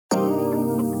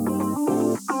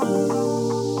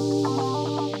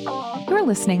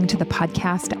listening to the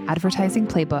podcast Advertising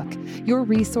Playbook, your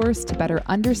resource to better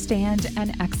understand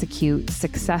and execute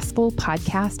successful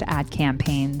podcast ad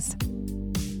campaigns.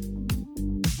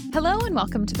 Hello and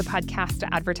welcome to the podcast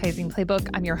Advertising Playbook.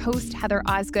 I'm your host, Heather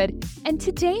Osgood, and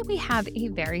today we have a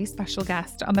very special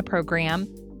guest on the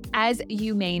program. As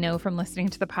you may know from listening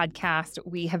to the podcast,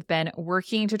 we have been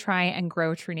working to try and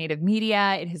grow True Native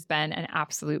Media. It has been an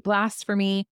absolute blast for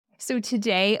me. So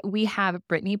today we have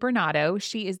Brittany Bernardo.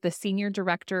 She is the Senior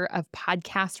Director of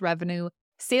Podcast Revenue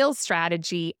Sales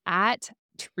Strategy at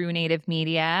True Native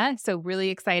Media. So really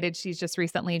excited. She's just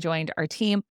recently joined our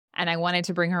team, and I wanted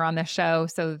to bring her on the show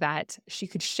so that she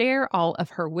could share all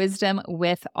of her wisdom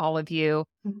with all of you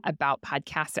about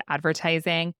podcast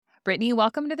advertising. Brittany,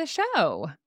 welcome to the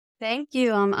show. Thank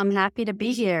you. I'm happy to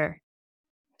be here.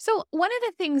 So one of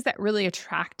the things that really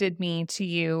attracted me to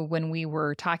you when we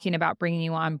were talking about bringing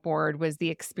you on board was the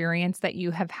experience that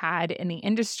you have had in the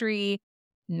industry.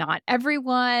 Not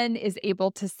everyone is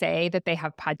able to say that they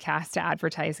have podcast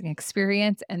advertising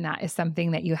experience, and that is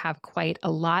something that you have quite a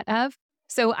lot of.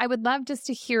 So I would love just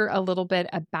to hear a little bit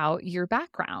about your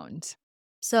background.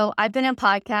 So I've been in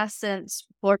podcasts since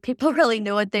before people really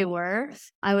knew what they were.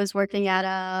 I was working at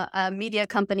a media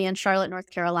company in Charlotte, North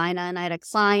Carolina, and I had a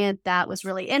client that was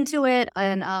really into it.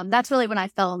 And that's really when I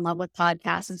fell in love with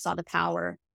podcasts and saw the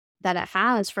power that it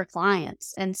has for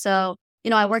clients. And so,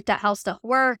 I worked at How Stuff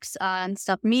Works and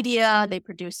Stuff Media. They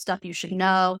produce Stuff You Should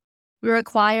Know. We were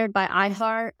acquired by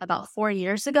iHeart about 4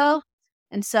 years ago.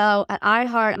 And so at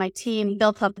iHeart, my team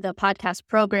built up the podcast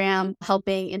program,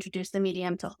 helping introduce the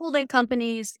medium to holding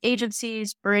companies,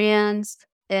 agencies, brands,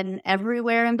 and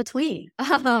everywhere in between.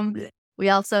 We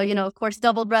also, of course,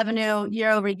 doubled revenue year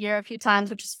over year a few times,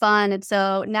 which is fun. And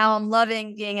so now I'm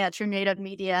loving being at True Native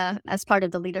Media as part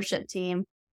of the leadership team.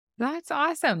 That's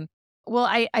awesome. Well,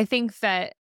 I think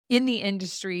that in the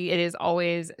industry, it is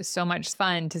always so much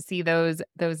fun to see those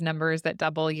numbers that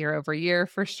double year over year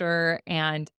for sure.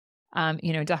 And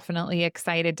definitely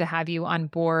excited to have you on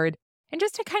board. And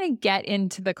just to kind of get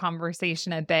into the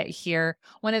conversation a bit here,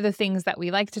 one of the things that we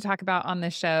like to talk about on the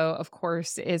show, of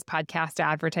course, is podcast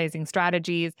advertising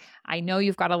strategies. I know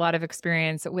you've got a lot of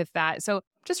experience with that. So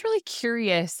just really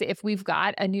curious, if we've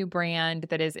got a new brand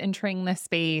that is entering the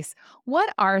space,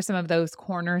 what are some of those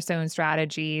cornerstone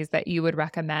strategies that you would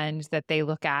recommend that they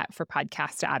look at for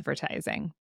podcast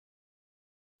advertising?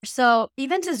 So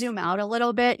even to zoom out a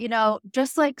little bit,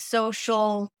 just like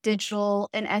social, digital,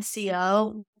 and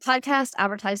SEO, podcast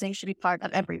advertising should be part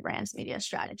of every brand's media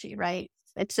strategy, right?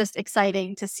 It's just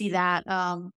exciting to see that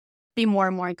be more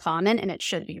and more common, and it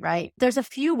should be, right? There's a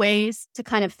few ways to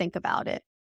kind of think about it.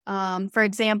 For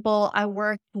example, I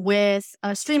worked with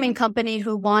a streaming company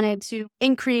who wanted to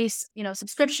increase,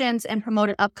 subscriptions and promote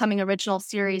an upcoming original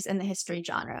series in the history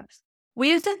genre.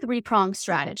 We used a three-pronged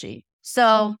strategy.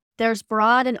 So there's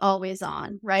broad and always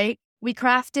on, right? We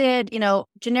crafted,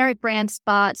 generic brand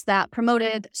spots that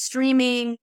promoted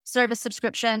streaming service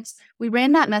subscriptions. We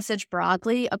ran that message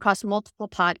broadly across multiple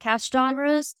podcast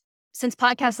genres, since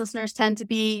podcast listeners tend to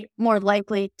be more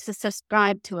likely to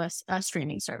subscribe to a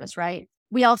streaming service, right?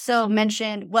 We also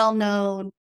mentioned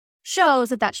well-known shows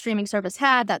that streaming service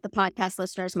had that the podcast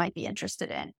listeners might be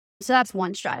interested in. So that's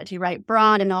one strategy, right?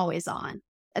 Broad and always on.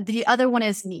 The other one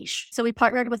is niche. So we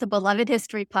partnered with a beloved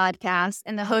history podcast,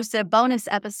 and the hosted a bonus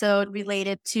episode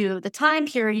related to the time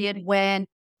period when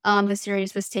the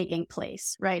series was taking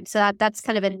place, right? So that's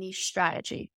kind of a niche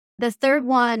strategy. The third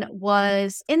one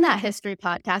was in that history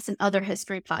podcast and other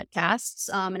history podcasts,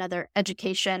 and other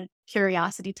education,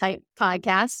 curiosity type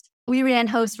podcasts. We ran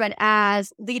host-read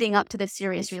ads leading up to the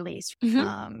series release.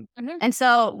 And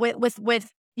so with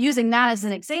using that as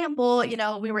an example,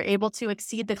 we were able to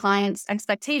exceed the client's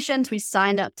expectations. We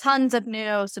signed up tons of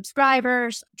new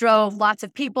subscribers, drove lots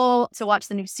of people to watch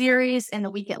the new series in the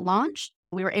week it launched.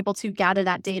 We were able to gather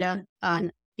that data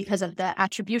because of the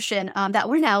attribution that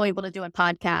we're now able to do in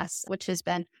podcasts, which has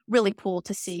been really cool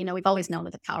to see. We've always known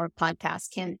what the power of podcasts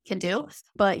can do,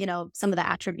 but, some of the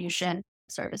attribution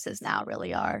services now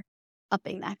really are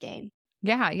upping that game.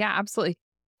 Yeah, absolutely.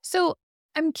 So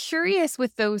I'm curious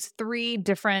with those three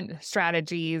different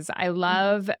strategies. I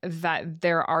love that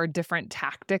there are different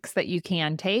tactics that you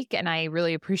can take. And I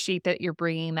really appreciate that you're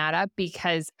bringing that up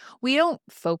because we don't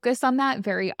focus on that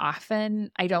very often.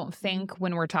 I don't think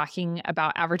when we're talking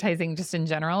about advertising just in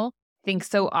general, I think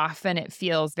so often it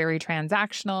feels very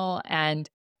transactional and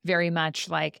very much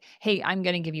like, hey, I'm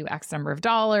going to give you X number of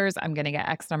dollars. I'm going to get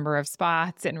X number of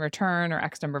spots in return or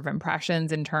X number of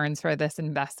impressions in turns for this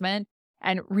investment.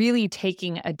 And really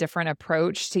taking a different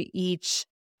approach to each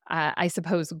I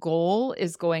suppose, goal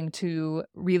is going to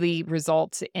really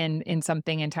result in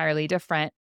something entirely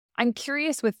different. I'm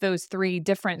curious with those three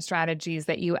different strategies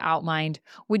that you outlined,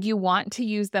 would you want to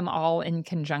use them all in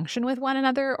conjunction with one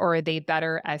another, or are they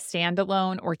better as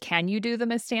standalone, or can you do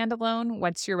them as standalone?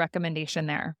 What's your recommendation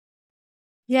there?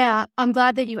 Yeah, I'm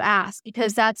glad that you asked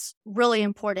because that's really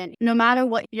important. No matter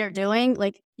what you're doing,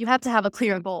 like you have to have a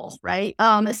clear goal, right?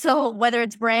 So whether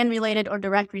it's brand related or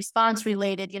direct response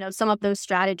related, some of those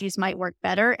strategies might work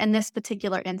better. In this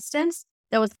particular instance,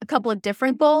 there was a couple of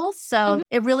different goals. So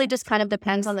it really just kind of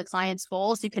depends on the client's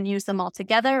goals. You can use them all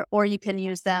together or you can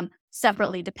use them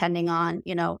separately depending on,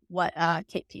 what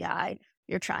KPI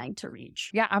you're trying to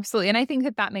reach. Yeah, absolutely. And I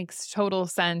think that makes total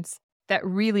sense that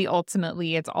really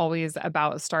ultimately it's always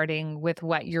about starting with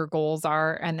what your goals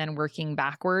are and then working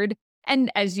backward.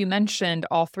 And as you mentioned,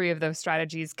 all three of those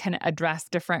strategies can address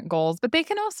different goals, but they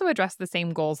can also address the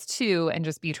same goals too and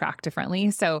just be tracked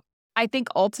differently. So I think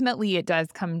ultimately it does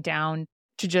come down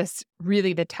to just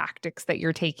really the tactics that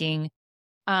you're taking.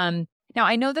 Now,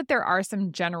 I know that there are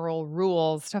some general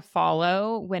rules to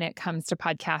follow when it comes to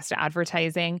podcast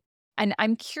advertising. And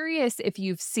I'm curious if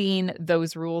you've seen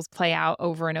those rules play out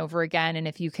over and over again, and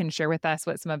if you can share with us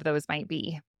what some of those might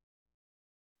be.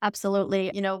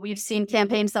 Absolutely. We've seen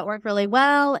campaigns that work really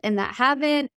well and that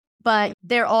haven't, but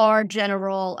there are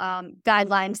general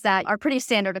guidelines that are pretty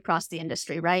standard across the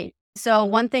industry, right? So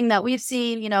one thing that we've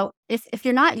seen, if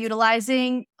you're not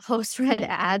utilizing host-read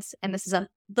ads, and this is a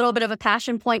little bit of a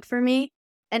passion point for me,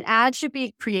 an ad should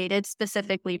be created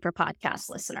specifically for podcast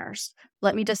listeners.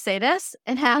 Let me just say this,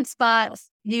 an ad spot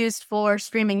used for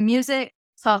streaming music,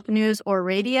 talk news, or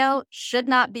radio should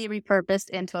not be repurposed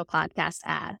into a podcast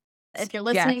ad. If you're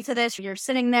listening to this, you're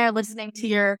sitting there listening to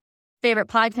your favorite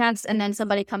podcast, and then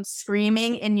somebody comes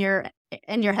screaming in your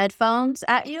headphones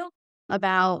at you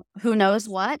about who knows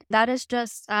what, that is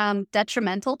just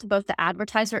detrimental to both the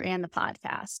advertiser and the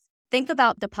podcast. Think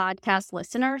about the podcast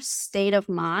listener's state of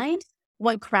mind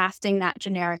when crafting that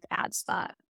generic ad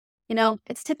spot.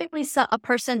 It's typically a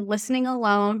person listening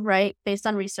alone, right? Based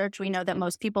on research, we know that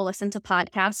most people listen to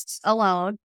podcasts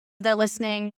alone. They're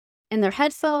listening in their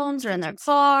headphones or in their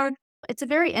car. It's a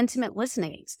very intimate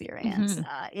listening experience,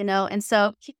 and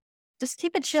so just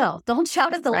keep it chill. Don't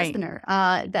shout at the listener.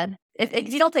 That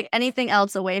if you don't take anything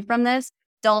else away from this,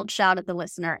 don't shout at the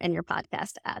listener in your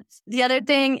podcast ads. The other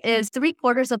thing is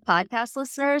 3/4 of podcast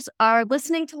listeners are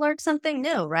listening to learn something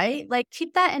new, right? Like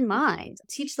keep that in mind.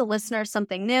 Teach the listener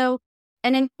something new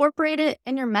and incorporate it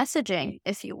in your messaging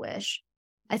if you wish.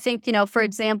 I think, for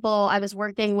example, I was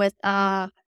working with a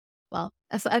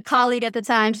colleague at the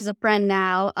time. She's a friend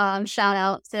now. Shout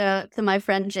out to my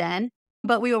friend Jen.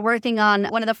 But we were working on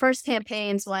one of the first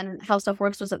campaigns when How Stuff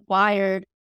Works was acquired.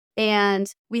 And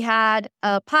we had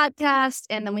a podcast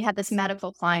and then we had this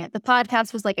medical client. The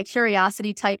podcast was like a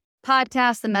curiosity type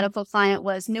podcast. The medical client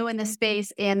was new in the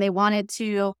space and they wanted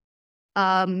to,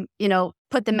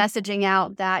 put the messaging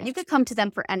out that you could come to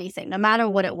them for anything, no matter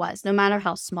what it was, no matter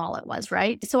how small it was,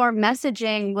 right? So our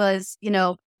messaging was,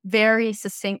 very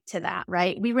succinct to that,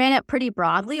 right? We ran it pretty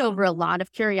broadly over a lot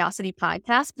of curiosity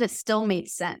podcasts, but it still made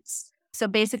sense. So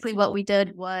basically what we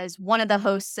did was one of the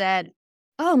hosts said,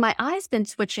 "Oh, my eye's been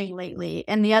twitching lately."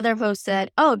 And the other host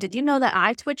said, "Oh, did you know that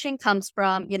eye twitching comes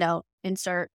from,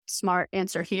 insert smart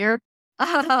answer here?"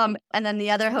 And then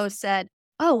the other host said,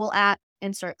 "Oh, well, at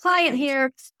insert client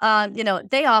here,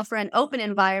 they offer an open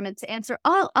environment to answer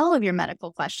all of your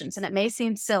medical questions." And it may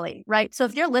seem silly, right? So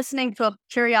if you're listening to a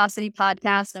curiosity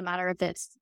podcast, no matter if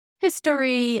it's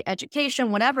history,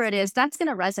 education, whatever it is, that's going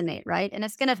to resonate, right? And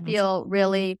it's going to feel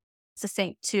really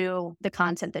succinct to the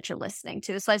content that you're listening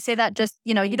to. So I say that just,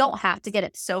 you don't have to get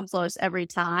it so close every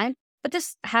time, but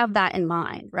just have that in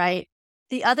mind, right?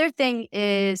 The other thing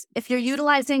is if you're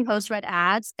utilizing host-read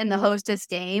ads and the host is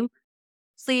game,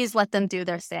 please let them do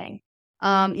their thing.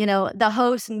 The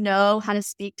hosts know how to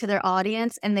speak to their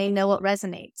audience and they know what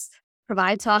resonates.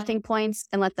 Provide talking points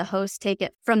and let the host take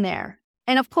it from there.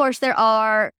 And of course, there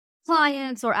are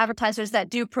clients or advertisers that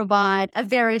do provide a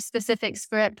very specific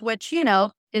script, which,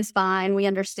 is fine. We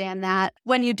understand that.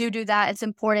 When you do that, it's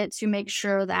important to make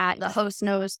sure that the host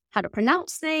knows how to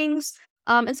pronounce things.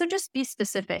 And so just be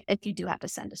specific if you do have to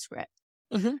send a script.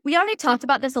 Mm-hmm. We already talked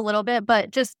about this a little bit,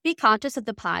 but just be conscious of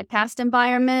the podcast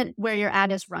environment where your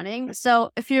ad is running.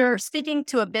 So if you're speaking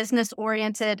to a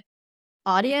business-oriented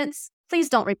audience, please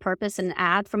don't repurpose an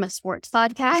ad from a sports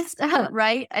podcast,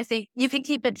 right? I think you can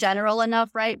keep it general enough,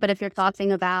 right? But if you're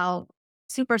talking about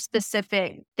super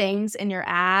specific things in your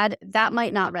ad, that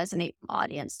might not resonate from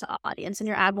audience to audience, and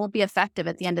your ad won't be effective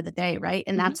at the end of the day, right?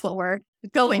 And that's what we're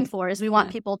going for, is we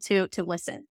want people to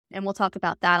listen. And we'll talk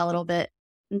about that a little bit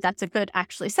that's a good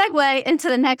actually segue into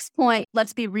the next point.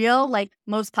 Let's be real. Like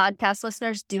most podcast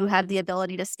listeners do have the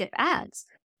ability to skip ads,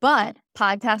 but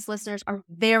podcast listeners are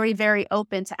very, very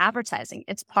open to advertising.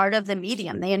 It's part of the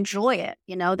medium. They enjoy it.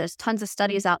 There's tons of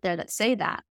studies out there that say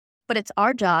that, but it's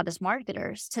our job as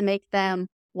marketers to make them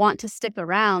want to stick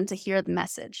around to hear the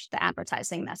message, the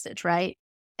advertising message, right?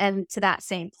 And to that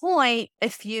same point,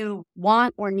 if you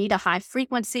want or need a high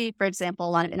frequency, for example,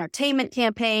 a lot of entertainment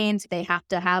campaigns, they have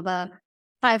to have a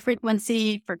high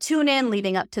frequency for tune in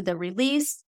leading up to the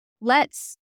release.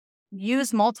 Let's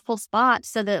use multiple spots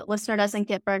so the listener doesn't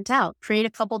get burnt out. Create a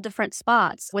couple different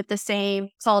spots with the same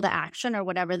call to action or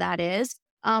whatever that is.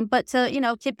 But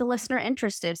to, keep the listener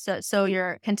interested. So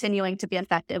you're continuing to be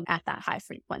effective at that high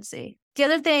frequency. The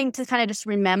other thing to kind of just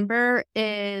remember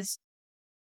is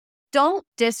don't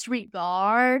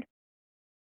disregard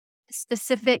a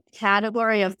specific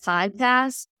category of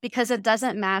podcast because it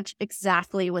doesn't match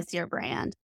exactly with your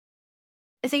brand.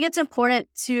 I think it's important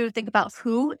to think about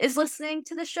who is listening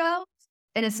to the show.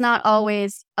 And it's not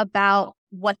always about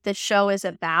what the show is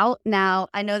about. Now,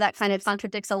 I know that kind of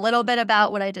contradicts a little bit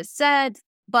about what I just said,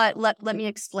 but let me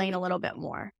explain a little bit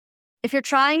more. If you're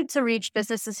trying to reach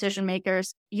business decision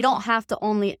makers, you don't have to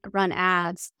only run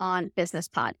ads on business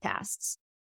podcasts.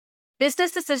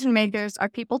 Business decision makers are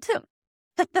people too.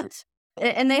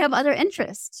 And they have other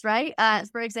interests, right?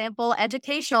 For example,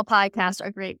 educational podcasts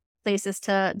are great places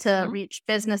to reach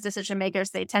business decision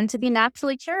makers. They tend to be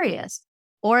naturally curious.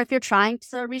 Or if you're trying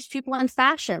to reach people in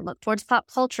fashion, look towards pop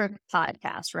culture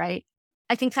podcasts, right?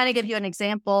 I can kind of give you an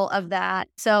example of that.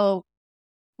 So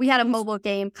we had a mobile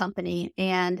game company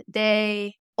and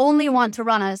they only want to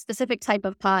run a specific type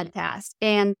of podcast.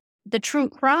 And the true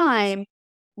crime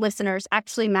listeners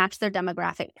actually match their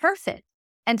demographic perfect.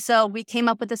 And so we came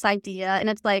up with this idea and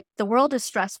it's like, the world is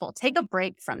stressful. Take a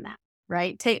break from that,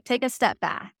 right? Take a step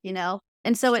back,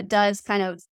 And so it does kind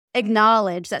of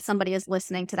acknowledge that somebody is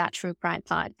listening to that true crime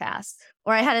podcast.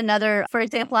 Or I had another, for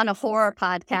example, on a horror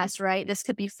podcast, right? This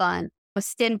could be fun. A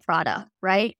skin product,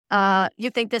 right? You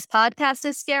think this podcast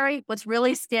is scary? What's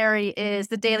really scary is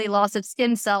the daily loss of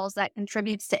skin cells that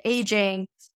contributes to aging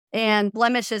and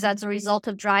blemishes as a result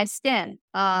of dry skin.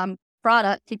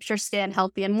 Product keeps your skin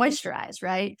healthy and moisturized,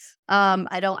 right?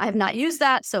 I have not used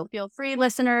that, so feel free,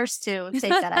 listeners, to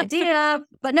take that idea.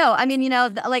 But no, I mean,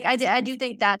 I do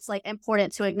think that's like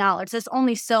important to acknowledge. There's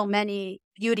only so many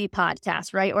beauty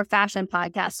podcasts, right, or fashion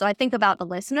podcasts. So I think about the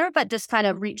listener, but just kind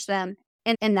of reach them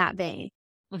in that vein.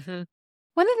 Mm-hmm.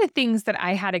 One of the things that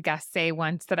I had a guest say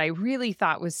once that I really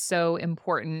thought was so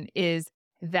important is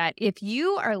that if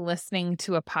you are listening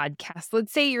to a podcast,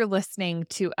 let's say you're listening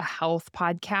to a health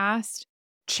podcast,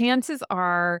 chances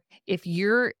are if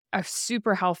you're a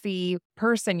super healthy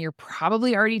person, you're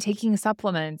probably already taking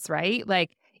supplements, right?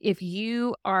 Like if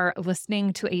you are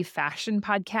listening to a fashion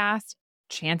podcast,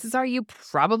 chances are you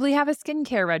probably have a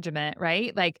skincare regimen,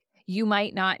 right? Like you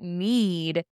might not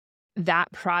need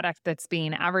that product that's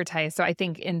being advertised. So I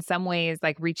think in some ways,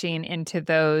 like reaching into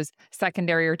those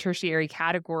secondary or tertiary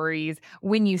categories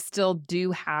when you still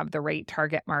do have the right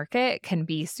target market can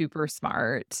be super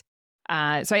smart.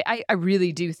 So I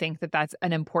really do think that that's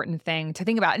an important thing to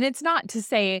think about. And it's not to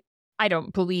say I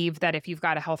don't believe that if you've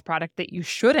got a health product that you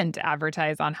shouldn't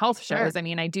advertise on health shows. Sure. I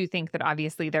mean, I do think that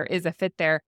obviously there is a fit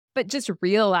there, but just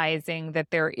realizing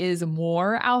that there is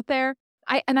more out there.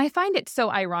 I find it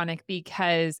so ironic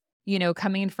because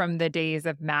coming from the days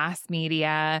of mass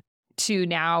media to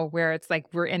now where it's like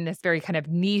we're in this very kind of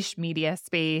niche media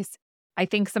space, I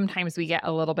think sometimes we get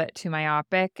a little bit too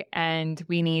myopic and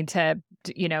we need to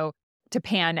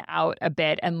pan out a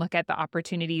bit and look at the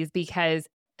opportunities because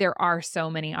there are so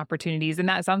many opportunities. And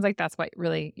that sounds like that's what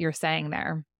really you're saying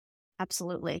there.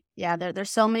 Absolutely. Yeah, there's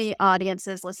so many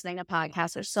audiences listening to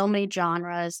podcasts. There's so many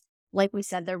genres. Like we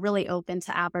said, they're really open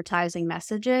to advertising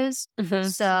messages. Mm-hmm.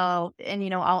 So,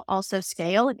 and I'll also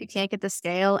scale. If you can't get the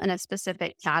scale in a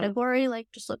specific category, like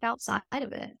just look outside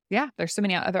of it. Yeah, there's so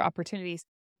many other opportunities.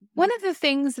 One of the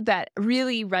things that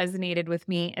really resonated with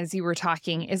me as you were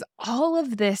talking is all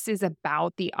of this is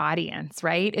about the audience,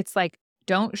 right? It's like,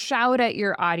 don't shout at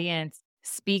your audience.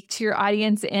 Speak to your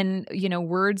audience in,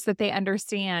 words that they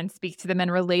understand. Speak to them in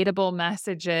relatable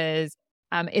messages.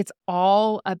 It's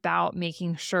all about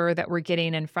making sure that we're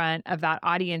getting in front of that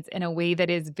audience in a way that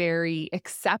is very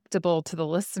acceptable to the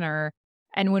listener.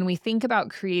 And when we think about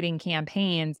creating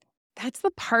campaigns, that's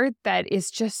the part that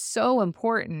is just so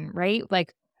important, right?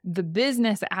 Like the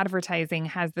business advertising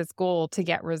has this goal to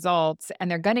get results,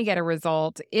 and they're going to get a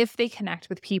result if they connect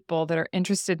with people that are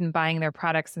interested in buying their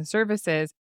products and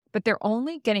services. But they're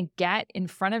only going to get in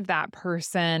front of that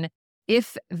person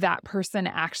if that person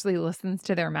actually listens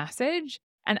to their message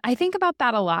And I think about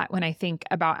that a lot when I think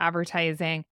about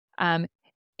advertising.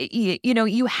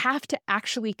 You have to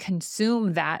actually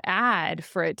consume that ad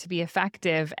for it to be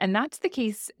effective. And that's the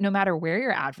case no matter where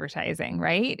you're advertising,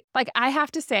 right? Like I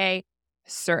have to say,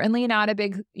 certainly not a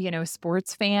big,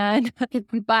 sports fan,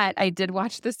 but I did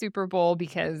watch the Super Bowl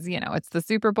because, it's the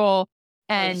Super Bowl.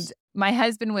 And my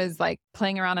husband was like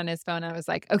playing around on his phone. And I was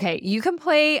like, okay, you can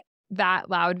play that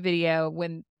loud video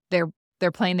when they're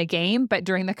playing the game, but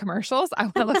during the commercials, I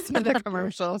want to listen to the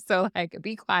commercials. So like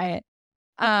be quiet.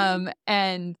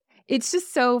 And it's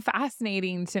just so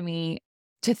fascinating to me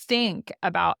to think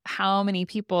about how many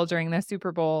people during the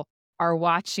Super Bowl are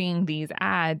watching these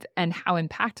ads and how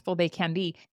impactful they can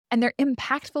be. And they're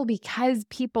impactful because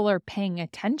people are paying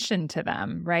attention to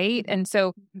them, right? And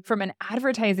so from an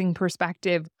advertising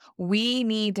perspective, we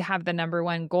need to have the number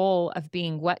one goal of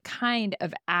being, what kind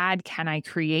of ad can I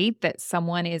create that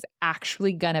someone is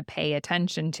actually going to pay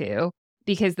attention to?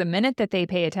 Because the minute that they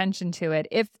pay attention to it,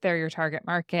 if they're your target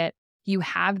market, you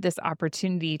have this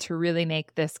opportunity to really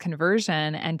make this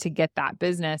conversion and to get that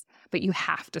business, but you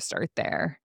have to start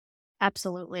there.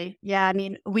 Absolutely. Yeah. I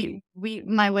mean,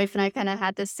 my wife and I kind of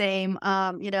had the same,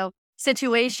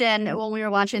 situation when we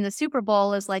were watching the Super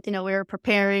Bowl. Is like, we were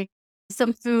preparing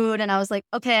some food and I was like,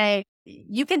 okay,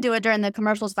 you can do it during the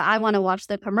commercials, but I want to watch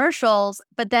the commercials.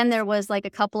 But then there was like a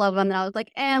couple of them and I was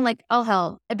like, oh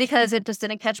hell, because it just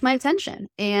didn't catch my attention.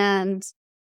 And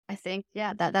I think,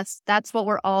 yeah, that's what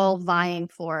we're all vying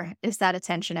for, is that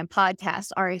attention. And podcasts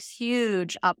are a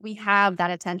huge we have that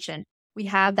attention. We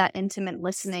have that intimate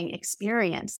listening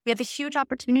experience. We have a huge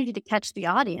opportunity to catch the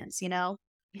audience,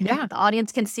 Yeah. The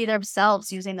audience can see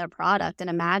themselves using their product and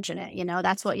imagine it.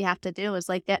 That's what you have to do, is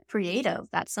like get creative.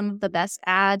 That's some of the best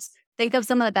ads. Think of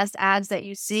some of the best ads that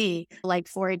you see. Like,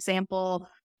 for example,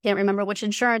 can't remember which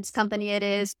insurance company it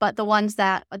is, but the ones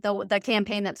that the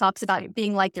campaign that talks about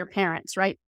being like your parents,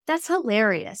 right? That's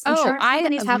hilarious. Insurance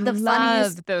companies have the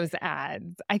funniest those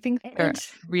ads. I think they're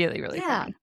really, really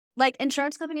funny. Like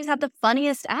insurance companies have the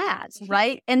funniest ads,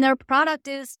 right? And their product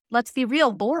is, let's be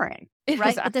real, boring,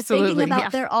 right? But they're thinking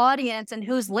about their audience and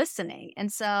who's listening.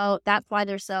 And so that's why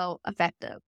they're so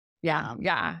effective. Yeah.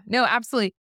 No,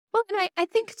 absolutely. Well, and I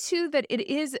think too that it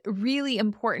is really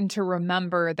important to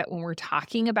remember that when we're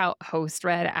talking about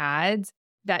host-read ads,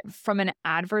 that from an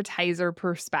advertiser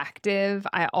perspective,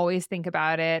 I always think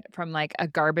about it from like a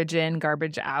garbage in,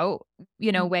 garbage out,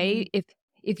 way.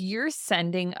 If you're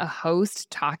sending a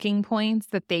host talking points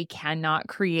that they cannot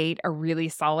create a really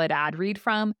solid ad read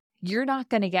from, you're not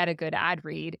going to get a good ad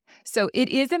read. So it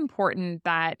is important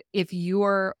that if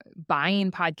you're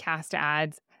buying podcast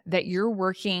ads, that you're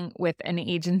working with an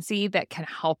agency that can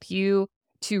help you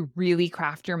to really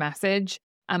craft your message.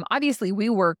 Obviously, we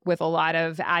work with a lot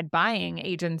of ad buying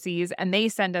agencies and they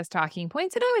send us talking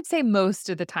points. And I would say most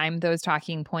of the time, those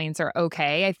talking points are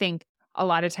okay. I think a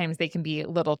lot of times they can be a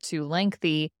little too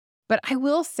lengthy. But I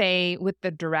will say with the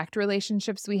direct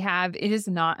relationships we have, it is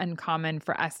not uncommon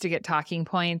for us to get talking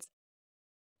points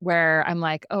where I'm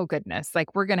like, oh goodness,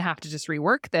 like we're going to have to just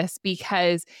rework this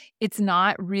because it's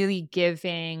not really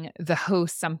giving the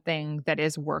host something that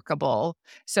is workable.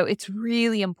 So it's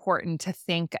really important to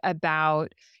think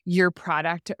about your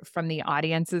product from the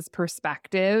audience's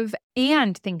perspective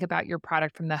and think about your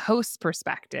product from the host's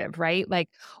perspective, right? Like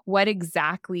what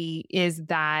exactly is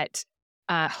that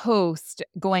host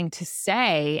going to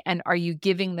say? And are you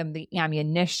giving them the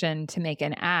ammunition to make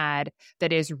an ad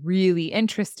that is really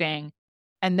interesting?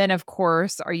 And then, of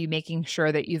course, are you making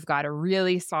sure that you've got a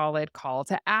really solid call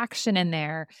to action in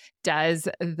there? Does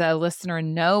the listener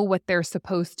know what they're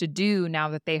supposed to do now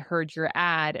that they heard your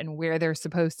ad and where they're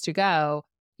supposed to go?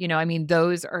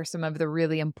 Those are some of the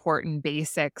really important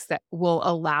basics that will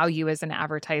allow you as an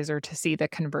advertiser to see the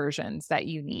conversions that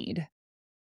you need.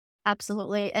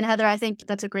 Absolutely. And Heather, I think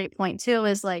that's a great point too,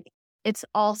 is like, it's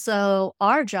also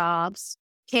our jobs,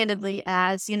 candidly,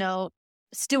 as,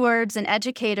 stewards and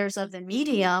educators of the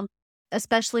medium,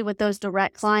 especially with those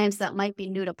direct clients that might be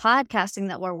new to podcasting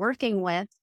that we're working with,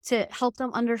 to help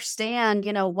them understand,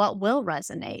 what will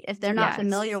resonate if they're not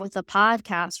familiar with the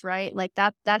podcast, right? Like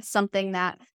that's something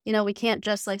that, we can't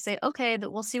just like say, okay,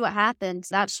 we'll see what happens.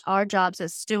 That's our jobs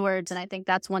as stewards. And I think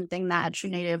that's one thing that at True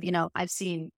Native, I've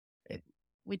seen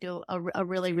we do a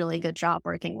really, really good job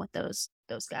working with those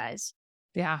guys.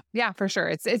 Yeah, for sure.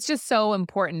 It's just so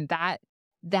important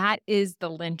that is the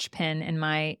linchpin, in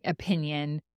my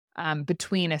opinion,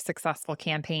 between a successful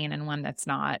campaign and one that's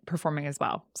not performing as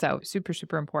well. So super,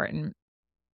 super important.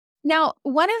 Now,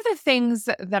 one of the things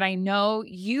that I know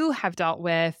you have dealt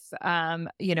with,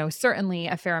 certainly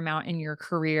a fair amount in your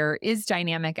career is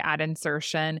dynamic ad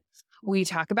insertion, We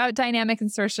talk about dynamic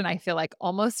insertion, I feel like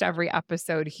almost every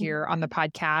episode here on the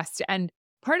podcast. And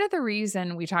part of the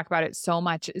reason we talk about it so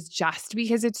much is just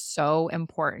because it's so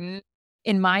important.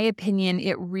 In my opinion,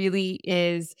 it really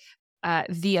is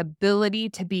the ability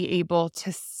to be able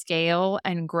to scale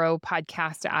and grow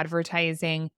podcast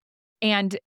advertising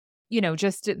and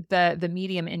just the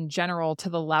medium in general to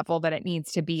the level that it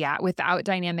needs to be at. Without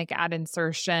dynamic ad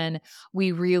insertion,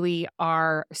 we really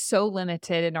are so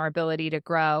limited in our ability to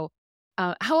grow.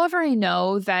 However, I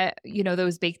know that,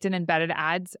 those baked in embedded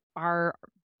ads are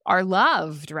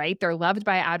loved, right? They're loved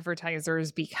by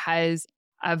advertisers because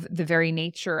of the very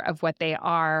nature of what they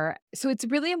are. So it's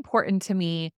really important to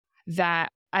me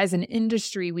that as an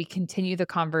industry, we continue the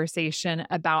conversation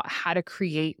about how to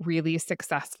create really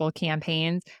successful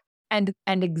campaigns and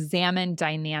examine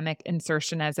dynamic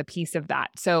insertion as a piece of that.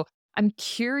 So I'm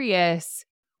curious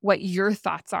what your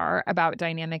thoughts are about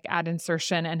dynamic ad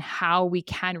insertion and how we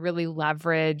can really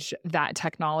leverage that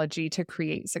technology to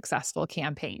create successful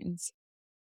campaigns.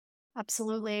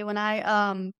 Absolutely. When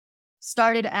I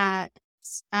started at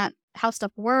How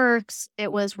Stuff Works,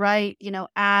 it was right,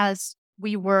 as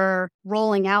we were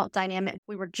rolling out dynamic,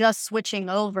 we were just switching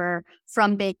over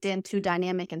from baked in to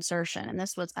dynamic insertion. And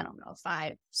this was,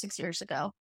 5-6 years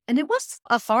ago. And it was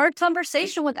a hard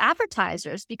conversation with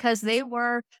advertisers because they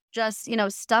were just,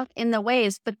 stuck in the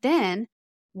ways. But then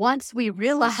once we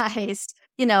realized,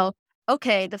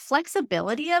 okay, the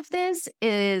flexibility of this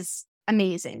is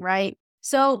amazing, right?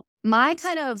 So my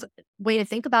kind of way to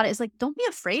think about it is like, don't be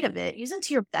afraid of it. Use it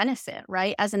to your benefit,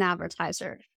 right? As an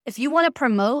advertiser. If you want to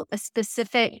promote a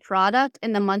specific product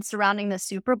in the months surrounding the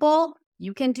Super Bowl,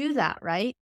 you can do that,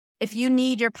 right? If you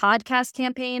need your podcast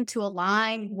campaign to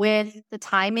align with the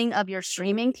timing of your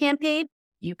streaming campaign,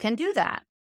 you can do that.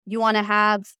 You want to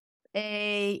have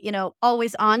a,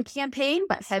 always on campaign,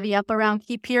 but heavy up around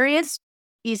key periods,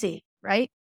 easy, right?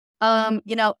 I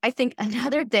think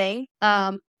another thing,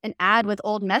 an ad with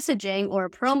old messaging or a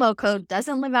promo code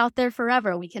doesn't live out there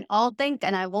forever. We can all think,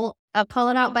 and I'll call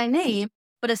it out by name,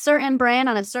 but a certain brand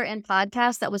on a certain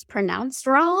podcast that was pronounced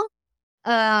wrong.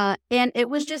 And it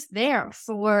was just there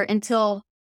until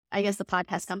I guess the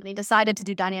podcast company decided to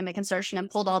do dynamic insertion and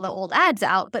pulled all the old ads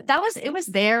out. But it was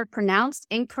there pronounced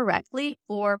incorrectly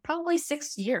for probably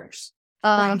 6 years.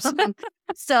 So,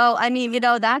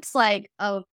 that's like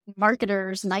a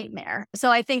marketer's nightmare. So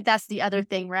I think that's the other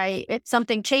thing, right? If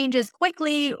something changes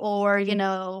quickly or,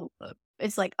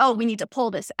 it's like, oh, we need to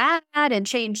pull this ad and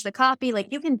change the copy.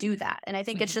 Like you can do that. And I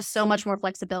think it's just so much more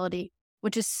flexibility,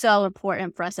 which is so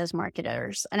important for us as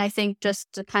marketers. And I think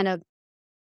just to kind of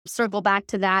circle back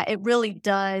to that, it really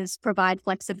does provide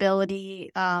flexibility,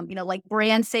 like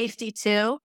brand safety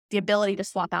too, the ability to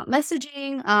swap out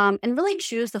messaging and really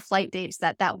choose the flight dates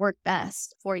that work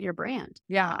best for your brand.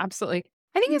 Yeah, absolutely.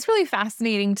 I think it's really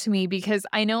fascinating to me because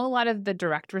I know a lot of the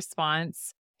direct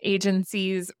response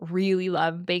agencies really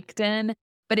love baked in,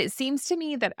 but it seems to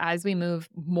me that as we move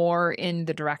more in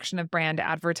the direction of brand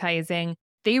advertising,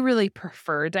 they really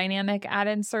prefer dynamic ad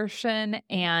insertion.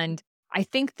 And I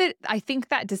think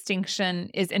that distinction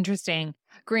is interesting.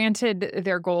 Granted,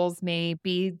 their goals may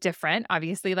be different.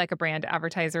 Obviously, like a brand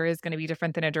advertiser is going to be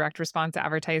different than a direct response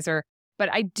advertiser. But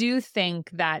I do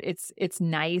think that it's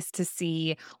nice to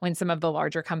see when some of the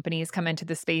larger companies come into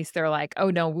the space, they're like, oh,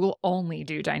 no, we'll only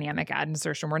do dynamic ad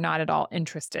insertion. We're not at all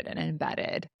interested in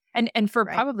embedded. And for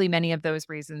probably many of those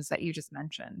reasons that you just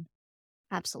mentioned.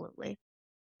 Absolutely.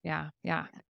 Yeah.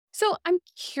 So I'm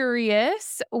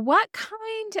curious, what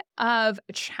kind of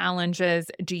challenges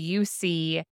do you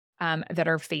see that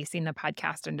are facing the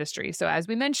podcast industry? So as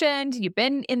we mentioned, you've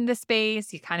been in the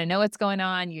space, you kind of know what's going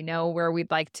on, you know where we'd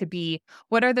like to be.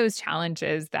 What are those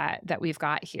challenges that we've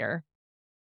got here?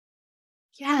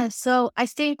 Yeah, so I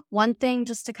think one thing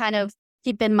just to kind of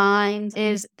keep in mind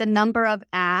is the number of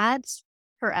ads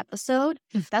per episode.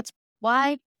 That's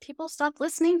why people stop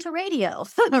listening to radio,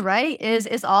 right?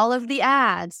 Is all of the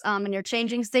ads. And you're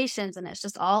changing stations and it's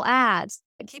just all ads.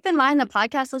 But keep in mind that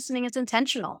podcast listening is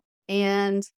intentional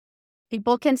and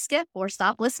people can skip or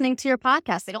stop listening to your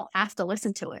podcast. They don't have to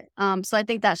listen to it. So I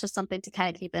think that's just something to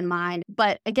kind of keep in mind.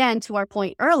 But again, to our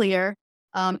point earlier,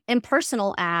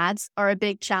 impersonal ads are a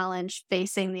big challenge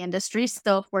facing the industry.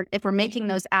 So if we're making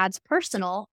those ads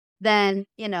personal, then,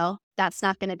 that's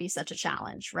not going to be such a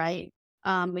challenge, right?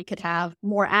 We could have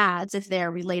more ads if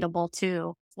they're relatable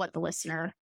to what the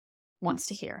listener wants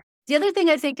to hear. The other thing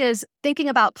I think is thinking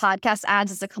about podcast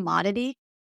ads as a commodity.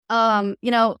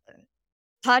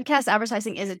 Podcast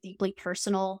advertising is a deeply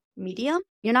personal medium.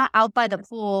 You're not out by the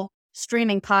pool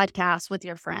streaming podcasts with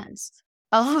your friends.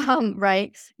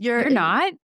 Right? You're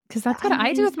not? Because that's what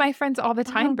I do with my friends all the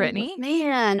time, Brittany.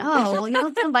 Man, well, you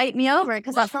have to invite me over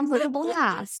because that sounds like a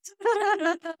blast.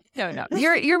 No,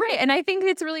 you're right. And I think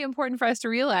it's really important for us to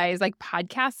realize like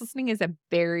podcast listening is a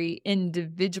very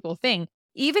individual thing.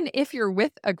 Even if you're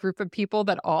with a group of people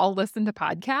that all listen to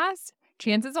podcasts,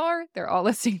 chances are they're all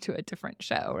listening to a different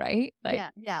show, right? Like,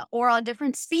 yeah. Or on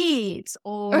different speeds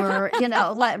or,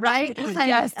 right?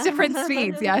 Yes, different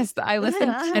speeds. Yes. I listen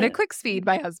at a quick speed.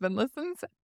 My husband listens.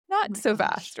 Not so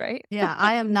fast, right? Yeah,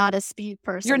 I am not a speed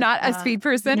person. You're not a speed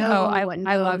person? No, I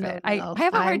love it. No. I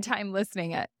have a hard time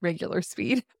listening at regular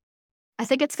speed. I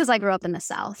think it's because I grew up in the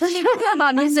South.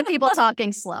 I'm used to people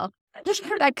talking slow.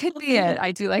 That could be it.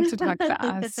 I do like to talk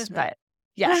fast, but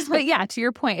yes. But yeah, to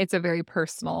your point, it's a very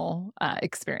personal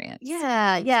experience.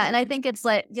 Yeah. And I think it's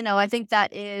like, I think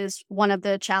that is one of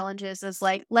the challenges is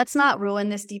like, let's not ruin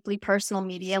this deeply personal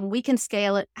medium. We can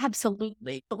scale it.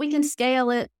 Absolutely. But we can scale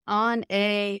it on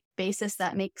a basis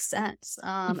that makes sense.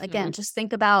 Again, just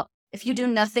think about if you do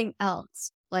nothing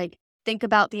else, like think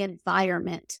about the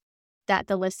environment that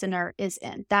the listener is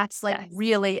in. That's like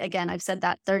really, again, I've said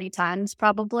that 30 times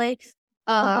probably.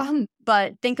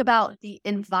 But think about the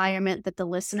environment that the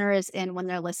listener is in when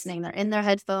they're listening. They're in their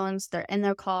headphones, they're in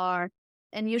their car,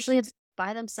 and usually it's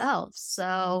by themselves.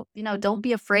 So, don't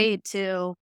be afraid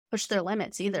to push their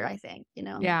limits either, I think,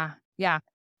 Yeah.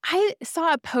 I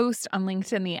saw a post on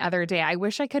LinkedIn the other day. I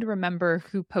wish I could remember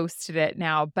who posted it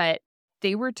now, but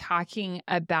they were talking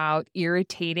about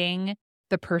irritating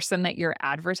the person that you're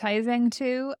advertising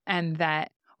to, and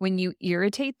that when you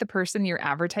irritate the person you're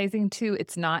advertising to,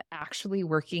 it's not actually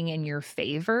working in your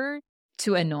favor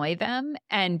to annoy them.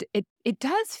 And it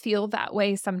does feel that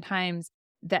way sometimes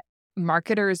that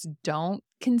marketers don't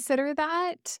consider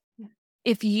that.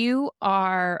 If you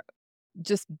are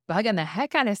just bugging the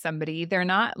heck out of somebody, they're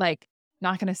not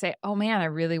going to say, oh man, I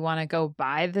really want to go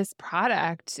buy this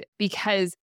product,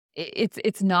 because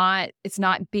it's not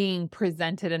being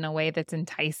presented in a way that's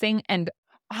enticing. And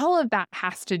all of that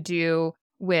has to do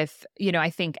with, I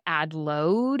think ad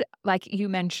load, like you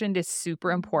mentioned, is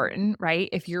super important, right?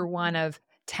 If you're one of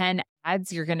 10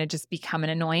 ads, you're going to just become an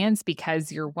annoyance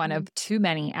because you're one of too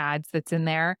many ads that's in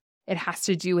there. It has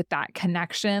to do with that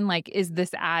connection. Like, is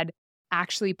this ad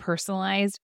actually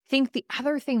personalized? I think the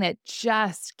other thing that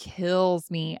just kills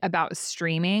me about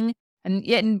streaming, and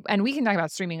we can talk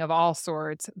about streaming of all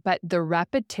sorts, but the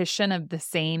repetition of the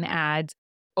same ads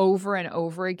over and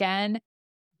over again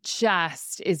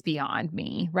just is beyond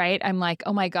me, right? I'm like,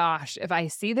 oh my gosh, if I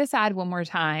see this ad one more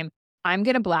time, I'm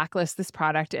going to blacklist this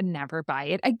product and never buy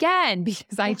it again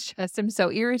because I just am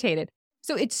so irritated.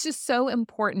 So it's just so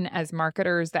important as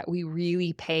marketers that we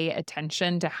really pay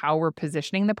attention to how we're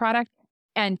positioning the product.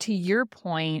 And to your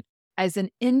point, as an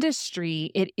industry,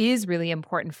 it is really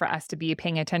important for us to be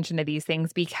paying attention to these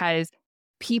things, because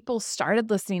people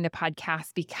started listening to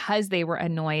podcasts because they were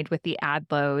annoyed with the ad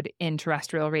load in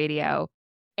terrestrial radio.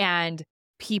 And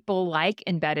people like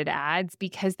embedded ads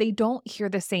because they don't hear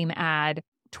the same ad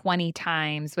 20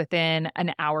 times within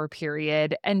an hour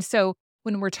period. And so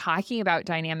when we're talking about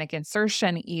dynamic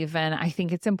insertion, even, I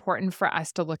think it's important for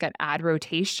us to look at ad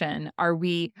rotation. Are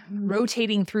we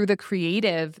rotating through the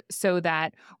creative so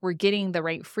that we're getting the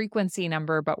right frequency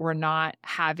number, but we're not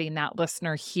having that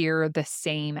listener hear the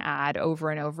same ad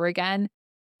over and over again?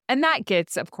 And that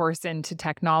gets, of course, into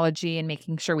technology and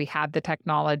making sure we have the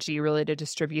technology really to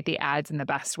distribute the ads in the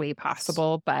best way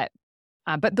possible. But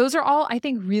those are all, I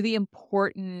think, really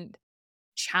important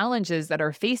challenges that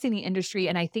are facing the industry.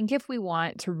 And I think if we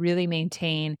want to really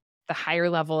maintain the higher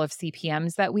level of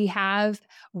CPMs that we have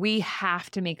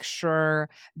to make sure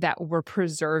that we're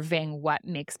preserving what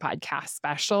makes podcasts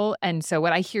special. And so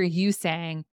what I hear you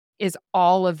saying is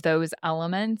all of those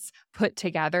elements put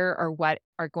together are what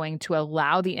are going to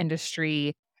allow the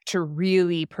industry to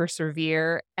really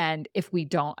persevere. And if we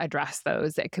don't address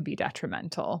those, it could be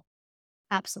detrimental.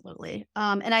 Absolutely.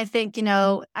 And I think,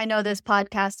 I know this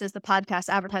podcast is the podcast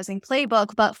advertising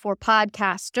playbook, but for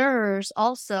podcasters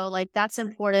also, like that's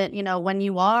important, when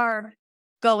you are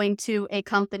going to a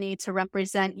company to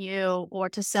represent you or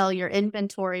to sell your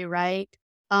inventory, right?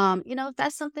 If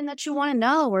that's something that you want to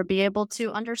know or be able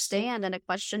to understand and a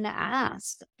question to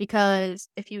ask, because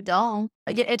if you don't,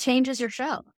 it changes your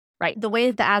show, right? The way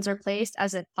that the ads are placed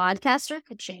as a podcaster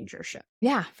could change your show.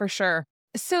 Yeah, for sure.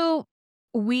 So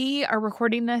we are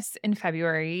recording this in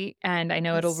February, and I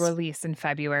know it'll release in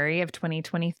February of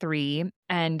 2023.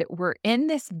 And we're in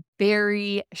this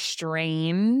very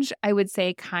strange, I would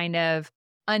say, kind of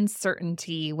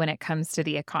uncertainty when it comes to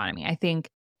the economy. I think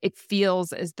it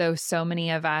feels as though so many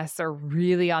of us are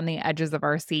really on the edges of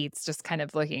our seats, just kind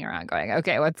of looking around going,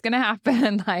 okay, what's going to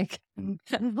happen? Like,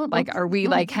 are we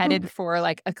like headed for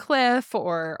like a cliff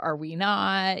or are we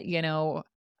not,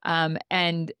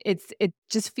 and it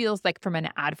just feels like from an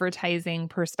advertising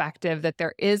perspective that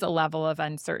there is a level of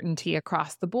uncertainty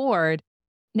across the board.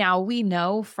 Now, we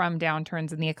know from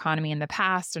downturns in the economy in the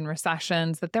past and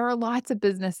recessions that there are lots of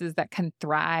businesses that can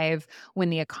thrive when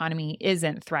the economy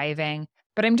isn't thriving.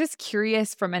 But I'm just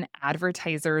curious from an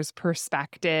advertiser's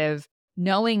perspective,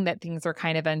 knowing that things are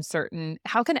kind of uncertain,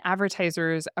 how can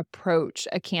advertisers approach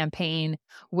a campaign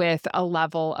with a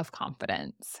level of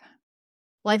confidence?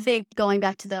 Well, I think going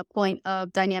back to the point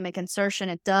of dynamic insertion,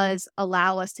 it does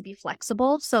allow us to be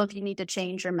flexible. So if you need to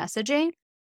change your messaging,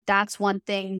 that's one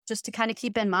thing just to kind of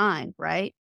keep in mind,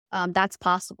 right? That's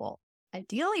possible.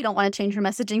 Ideally, you don't want to change your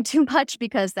messaging too much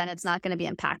because then it's not going to be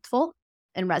impactful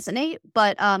and resonate.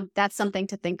 But that's something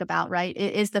to think about, right?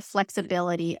 It is the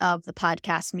flexibility of the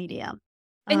podcast medium.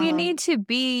 And you need to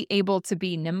be able to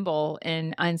be nimble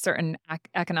in uncertain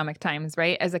economic times,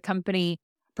 right? As a company,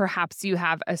 perhaps you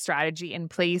have a strategy in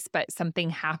place, but something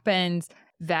happens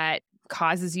that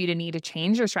causes you to need to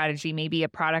change your strategy. Maybe a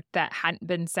product that hadn't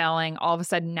been selling all of a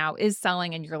sudden now is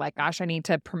selling, and you're like, gosh, I need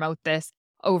to promote this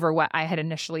over what I had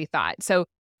initially thought. So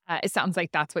it sounds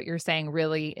like that's what you're saying,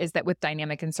 really, is that with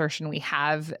dynamic insertion, we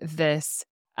have this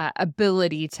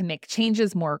ability to make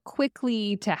changes more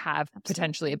quickly, to have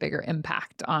potentially a bigger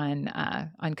impact on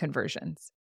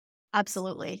conversions.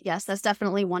 Absolutely. Yes, that's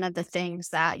definitely one of the things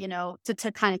that,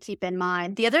 to kind of keep in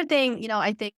mind. The other thing,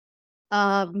 I think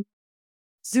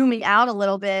zooming out a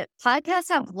little bit, podcasts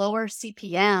have lower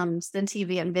CPMs than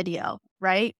TV and video,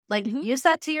 right? Like use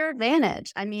that to your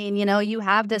advantage. I mean, you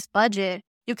have this budget,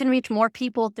 you can reach more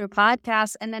people through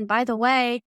podcasts. And then, by the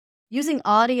way, using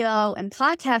audio and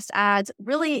podcast ads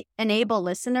really enable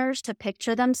listeners to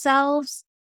picture themselves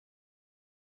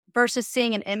versus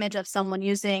seeing an image of someone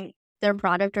using their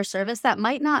product or service that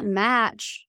might not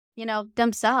match,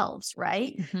 themselves,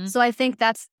 right? So I think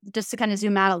that's just to kind of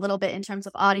zoom out a little bit in terms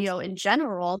of audio in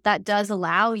general, that does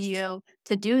allow you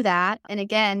to do that. And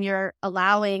again, you're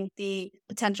allowing the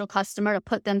potential customer to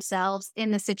put themselves in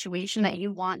the situation that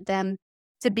you want them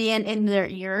to be in their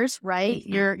ears, right?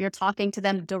 You're talking to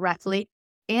them directly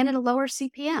and at a lower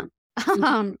CPM.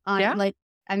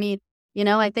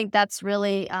 I think that's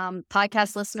really,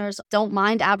 podcast listeners don't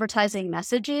mind advertising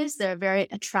messages. They're a very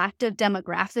attractive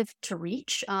demographic to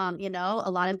reach. A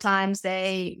lot of times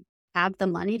they have the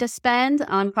money to spend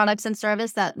on products and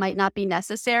service that might not be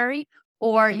necessary,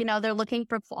 or, they're looking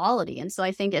for quality. And so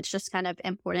I think it's just kind of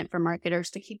important for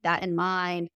marketers to keep that in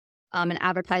mind, and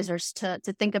advertisers to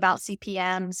think about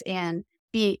CPMs and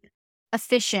be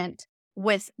efficient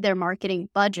with their marketing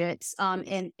budgets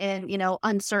in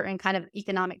uncertain kind of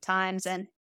economic times, and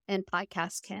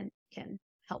podcasts can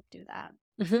help do that.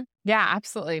 Yeah,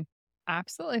 absolutely.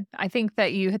 I think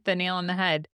that you hit the nail on the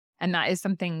head, and that is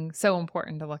something so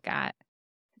important to look at.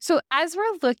 So as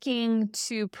we're looking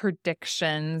to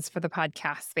predictions for the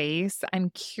podcast space,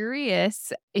 I'm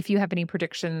curious if you have any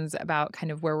predictions about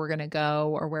kind of where we're going to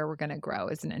go or where we're going to grow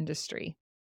as an industry.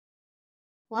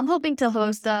 Well, I'm hoping to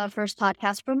host the first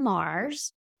podcast from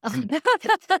Mars. Which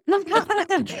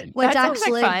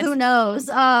actually, who knows?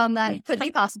 That could be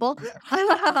possible.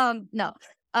 No.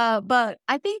 But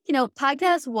I think,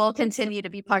 podcasts will continue to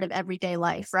be part of everyday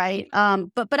life, right?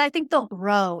 But I think they'll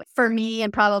grow for me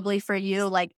and probably for you.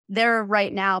 Like, they're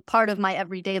right now part of my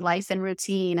everyday life and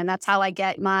routine. And that's how I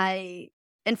get my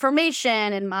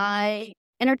information and my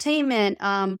entertainment.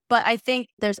 But I think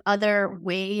there's other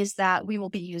ways that we will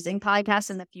be using podcasts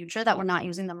in the future that we're not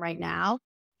using them right now.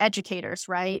 Educators,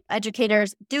 right?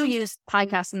 Educators do use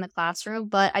podcasts in the classroom,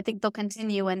 but I think they'll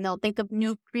continue and they'll think of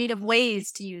new creative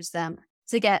ways to use them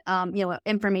to get,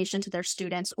 information to their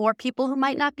students, or people who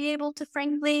might not be able to,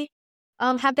 frankly,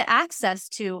 have the access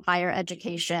to higher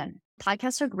education.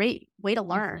 Podcasts are a great way to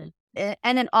learn.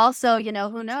 And then also,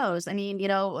 who knows? I mean,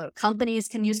 companies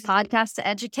can use podcasts to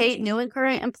educate new and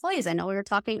current employees. I know we were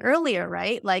talking earlier,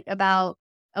 right? Like about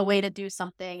a way to do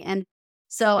something. And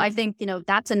so I think,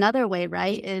 that's another way,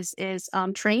 right? Is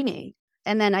training.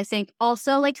 And then I think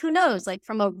also, like, who knows, like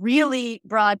from a really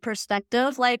broad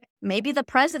perspective, like maybe the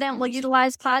president will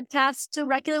utilize podcasts to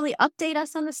regularly update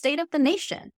us on the state of the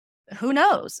nation. Who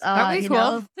knows? That'd be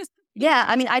cool. Yeah.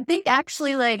 I mean, I think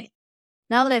actually, like,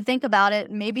 now that I think about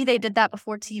it, maybe they did that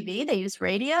before TV. They used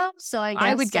radio. So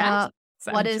I would guess.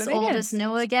 What is old is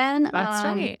new again. That's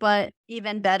right. But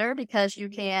even better because you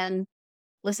can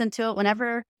listen to it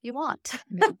whenever you want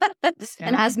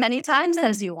and as many times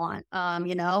as you want,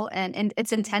 and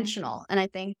it's intentional. And I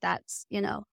think that's,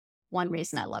 one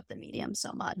reason I love the medium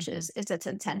so much is it's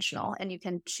intentional, and you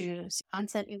can choose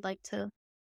content you'd like to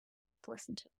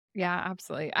listen to. Yeah,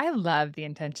 absolutely. I love the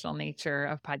intentional nature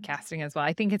of podcasting as well.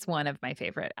 I think it's one of my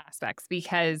favorite aspects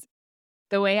because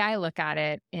the way I look at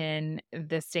it in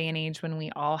this day and age when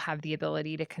we all have the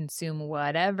ability to consume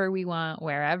whatever we want,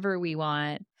 wherever we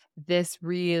want, this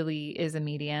really is a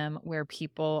medium where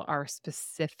people are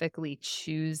specifically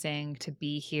choosing to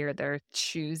be here. They're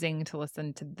choosing to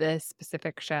listen to this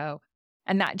specific show.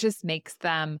 And that just makes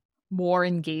them more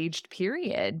engaged,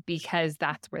 period, because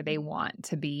that's where they want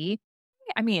to be.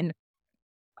 I mean,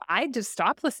 I just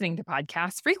stop listening to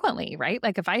podcasts frequently, right?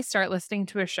 Like if I start listening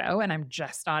to a show and I'm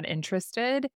just not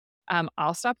interested,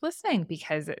 I'll stop listening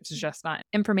because it's just not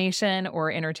information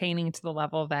or entertaining to the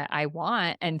level that I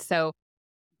want. And so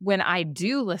when I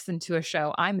do listen to a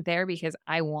show, I'm there because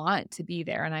I want to be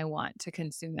there and I want to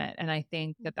consume it. And I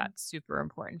think that that's super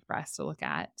important for us to look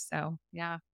at. So,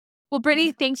 yeah. Well,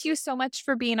 Brittany, thank you so much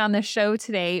for being on the show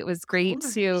today. It was great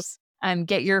to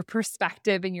get your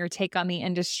perspective and your take on the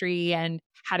industry and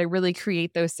how to really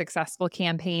create those successful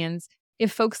campaigns.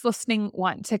 If folks listening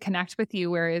want to connect with you,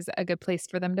 where is a good place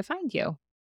for them to find you?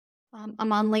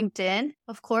 I'm on LinkedIn,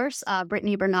 of course,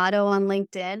 Brittany Bernardo on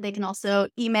LinkedIn. They can also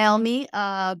email me,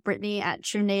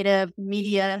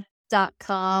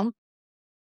 Brittany@TrueNativeMedia.com.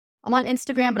 I'm on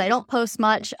Instagram, but I don't post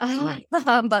much.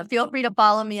 But feel free to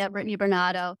follow me at Brittany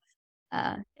Bernardo.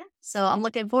 So I'm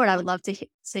looking forward. I would love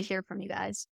to hear from you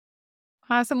guys.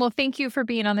 Awesome. Well, thank you for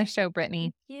being on the show,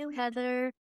 Brittany. Thank you,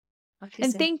 Heather.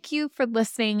 And thank you for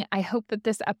listening. I hope that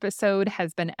this episode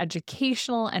has been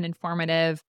educational and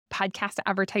informative. Podcast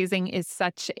advertising is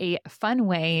such a fun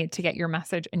way to get your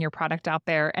message and your product out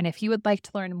there. And if you would like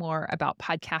to learn more about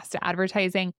podcast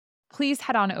advertising, please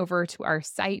head on over to our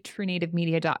site,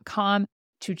 TrueNativeMedia.com,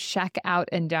 to check out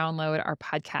and download our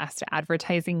podcast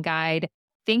advertising guide.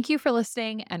 Thank you for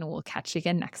listening, and we'll catch you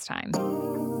again next time.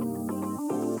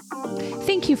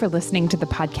 Thank you for listening to the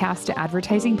Podcast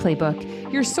Advertising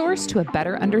Playbook, your source to a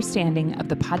better understanding of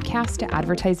the podcast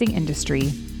advertising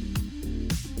industry.